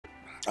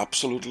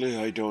Absolutely,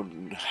 I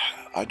don't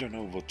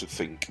know what to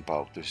think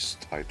about this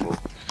title,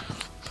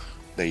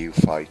 the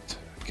UFight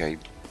game.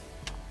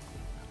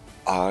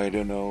 I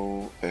don't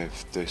know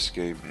if this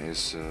game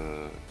is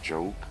a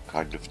joke,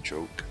 kind of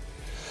joke.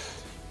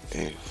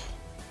 If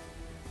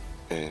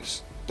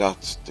is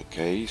that the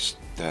case,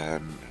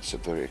 then it's a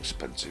very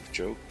expensive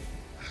joke,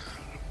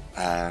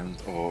 and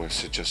or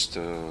is it just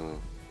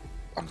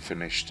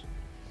unfinished,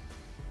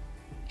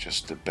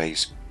 just the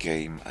base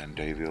game, and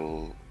they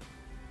will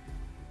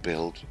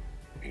build,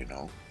 you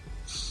know,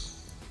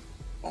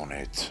 on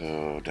it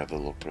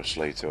developers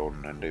later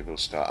on, and they will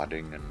start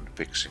adding and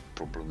fixing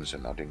problems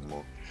and adding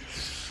more.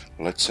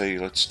 Let's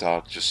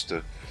start just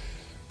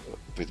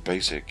with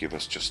basic. Give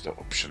us just the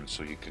option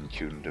so you can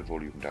tune the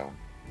volume down.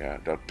 Yeah,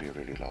 that'd be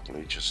really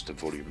lovely. Just the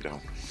volume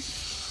down.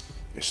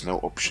 There's no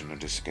option in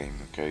this game,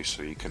 okay?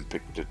 So you can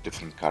pick the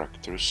different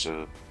characters,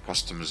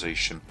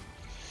 customization.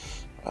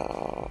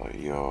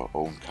 Your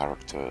own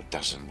character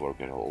doesn't work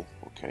at all,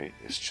 okay?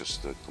 It's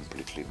just a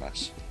completely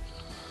mess.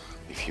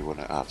 If you want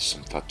to add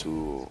some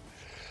tattoo,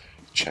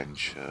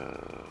 change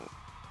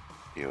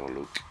your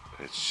look,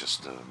 it's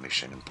just a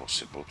mission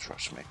impossible,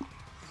 trust me.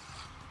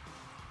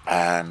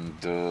 And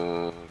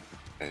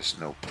there's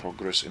no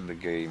progress in the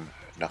game,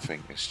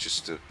 nothing. It's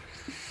just a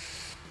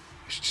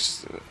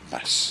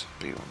mess,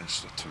 to be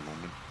honest, at the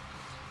moment.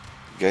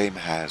 The game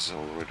has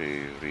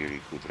already really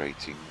good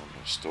rating on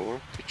the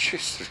store, which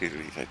is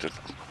really,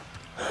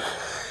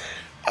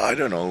 I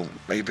don't know.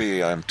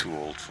 Maybe I'm too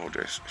old for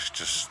this. It's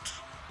just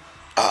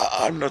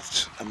I'm not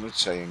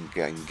saying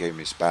game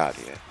is bad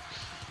here.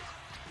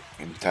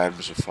 In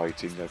terms of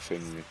fighting, I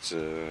think it's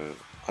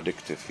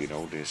addictive. You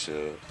know, this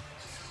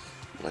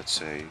let's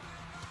say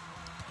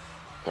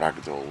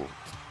ragdoll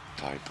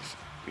type of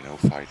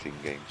fighting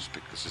games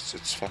because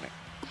it's funny.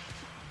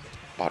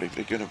 But if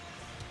they're gonna,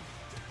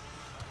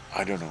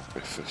 I don't know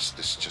if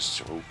this just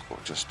joke or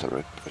just a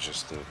rip or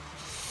just a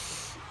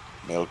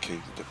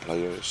milking the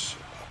players.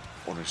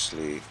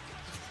 Honestly,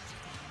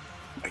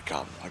 I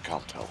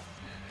can't tell.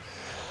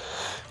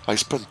 I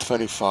spent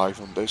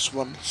 25 on this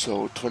one,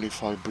 so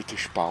 25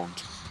 British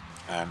pound,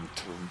 and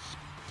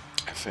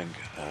I think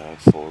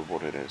for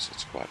what it is,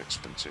 it's quite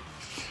expensive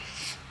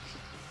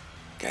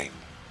game,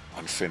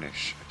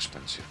 unfinished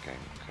expensive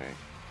game, okay,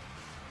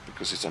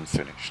 because it's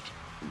unfinished.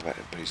 But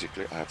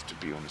basically, I have to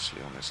be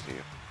honestly honest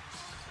here,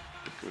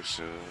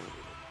 because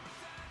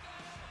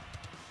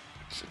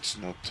it's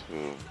not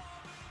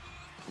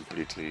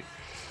completely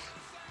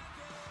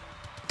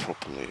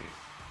properly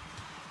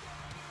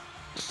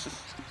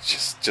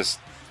just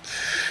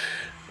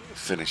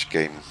finished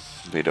game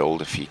with all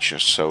the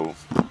features. So,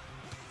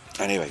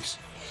 anyways,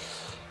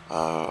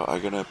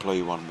 I'm gonna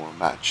play one more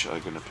match.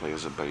 I'm gonna play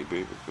as a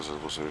baby because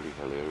it was really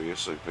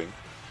hilarious. I think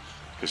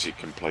because you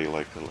can play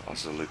like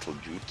as a little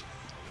dude,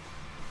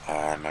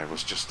 and I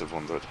was just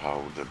wondered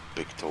how the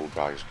big tall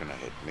guy is gonna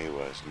hit me.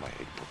 Where's my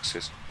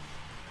hitboxes?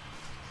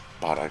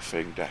 But I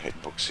think the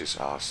hitboxes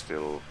are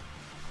still.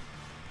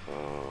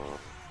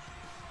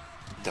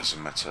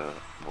 Doesn't matter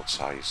what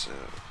size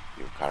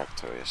your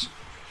character is.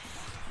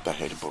 The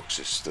hitbox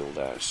is still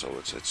there, so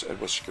it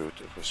was good.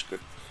 It was good.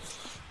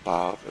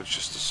 But it's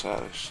just a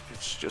sad.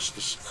 It's just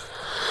a.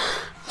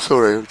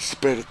 Sorry, it's a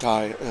bit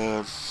tired.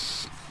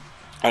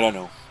 I don't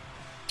know.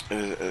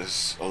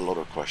 There's a lot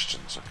of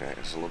questions. Okay,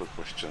 there's a lot of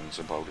questions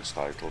about this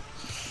title.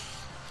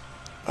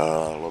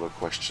 A lot of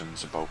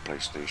questions about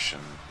PlayStation.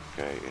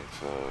 Okay,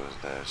 if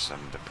there's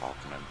some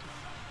department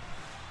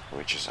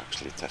which is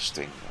actually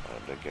testing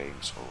the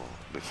games or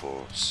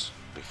before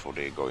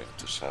they're going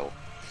to sell,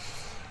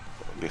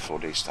 before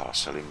they start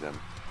selling them.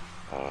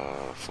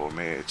 For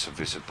me, it's a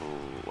visible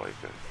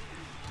like a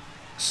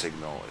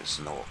signal. Is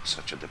not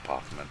such a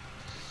department.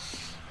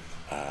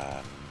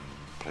 Um,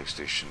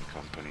 PlayStation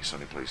company,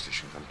 Sony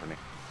PlayStation company,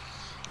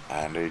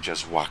 and they're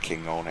just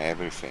whacking on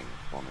everything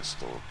on the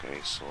store. Okay,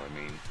 so I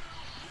mean,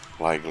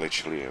 like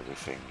literally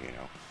everything. You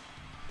know,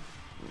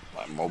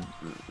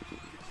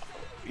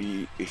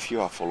 if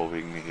you are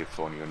following me here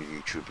on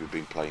YouTube, you've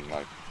been playing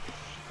like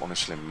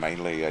honestly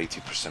mainly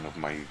 80% of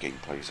my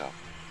gameplays are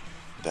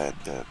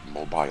the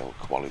mobile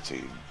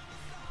quality.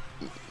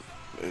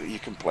 You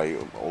can play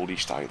all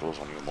these titles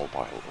on your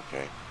mobile,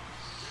 okay,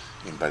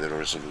 in better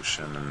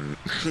resolution and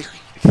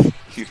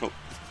you know.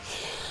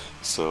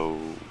 So,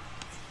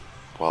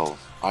 well,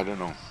 I don't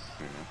know,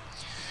 you know,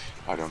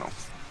 I don't know.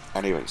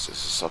 Anyways, this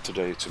is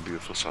Saturday. It's a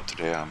beautiful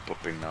Saturday. I'm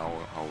popping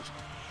now out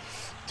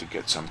to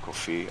get some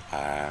coffee,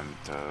 and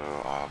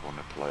I want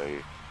to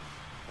play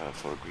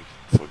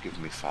Forgive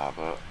Me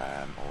Father,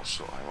 and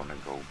also I want to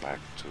go back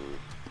to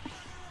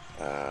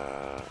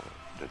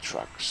the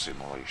truck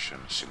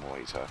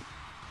simulator,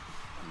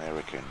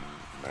 American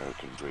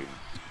Dream,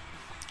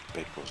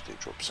 because they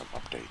dropped some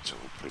updates, so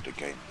hopefully the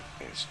game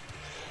is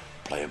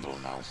playable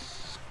now.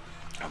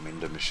 I'm in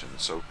the mission.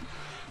 So,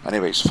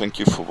 anyways, thank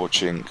you for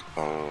watching,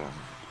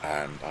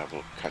 and I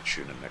will catch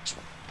you in the next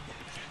one.